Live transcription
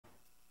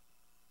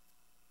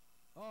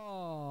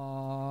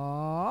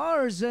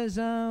horses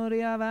out, the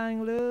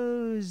hang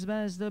loose.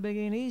 Past the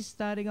begin, he's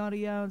starting on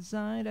the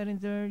outside. And in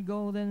third,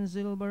 Golden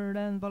Silver,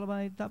 and followed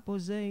by Top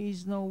Jose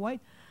is Snow White.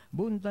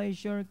 Buntay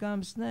sure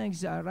comes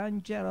next.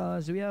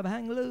 Rancheros, we have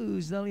Hang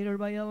Loose, the leader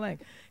by a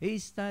leg.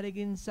 He's starting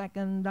in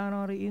second, down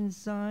on the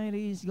inside.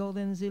 He's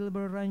Golden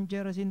Silver,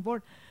 Rancheros in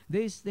fourth.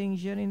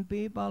 Distinction in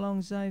Peep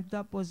alongside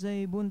Top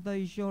Jose.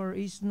 Buntay Shore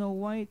is Snow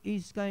White.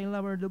 Is Sky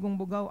Lover, Dugong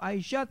Bugaw, I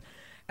Shot.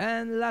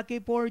 And Lucky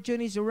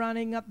Fortune is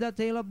running up the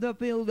tail of the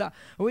field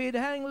with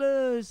Hang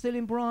Loose still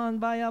in front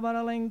by about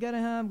a length and a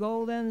half.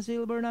 Golden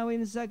Silver now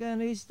in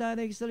second. Is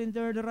Static still in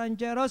third.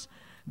 Rancheros.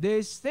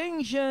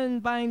 Distinction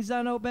finds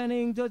an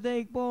opening to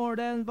take fourth,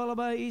 and followed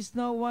by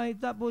Snow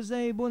White, Top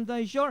Jose,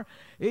 Buntay Shore,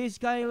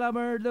 Sky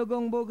Lover,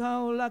 Dugong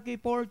Bugaw, Lucky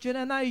Fortune,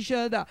 and I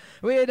Should.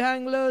 With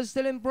Hang Loose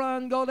still in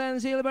front.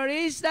 Golden Silver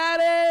is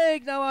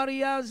Static now on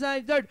the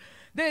outside third.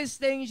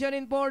 Distinction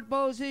in fourth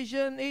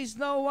position is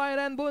Snow White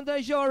and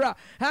Buntay Shore.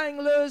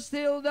 Hang Loose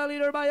still the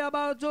leader by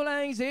about 2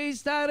 lengths. Is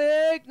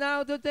Static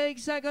now to take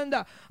second.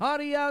 On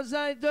the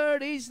outside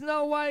third is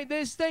Snow White.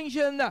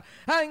 Distinction.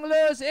 Hang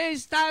Loose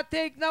is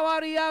Static now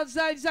on the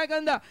outside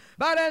second.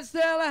 But it's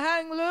still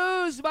Hang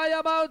Loose by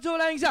about 2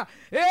 lengths.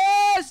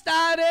 Is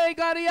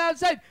Static on the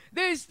outside.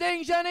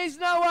 Distinction is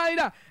Snow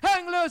White.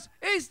 Hang Loose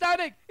is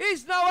Static.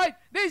 Is Snow White.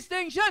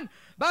 Distinction.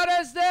 But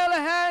it's still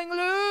Hang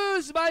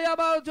Loose by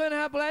about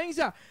 2.5 lengths.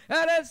 And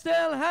it's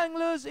still Hang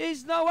Loose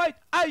is Snow White.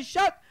 I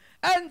Shot.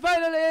 And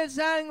finally it's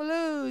Hang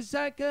Loose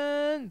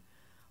second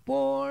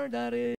for that is.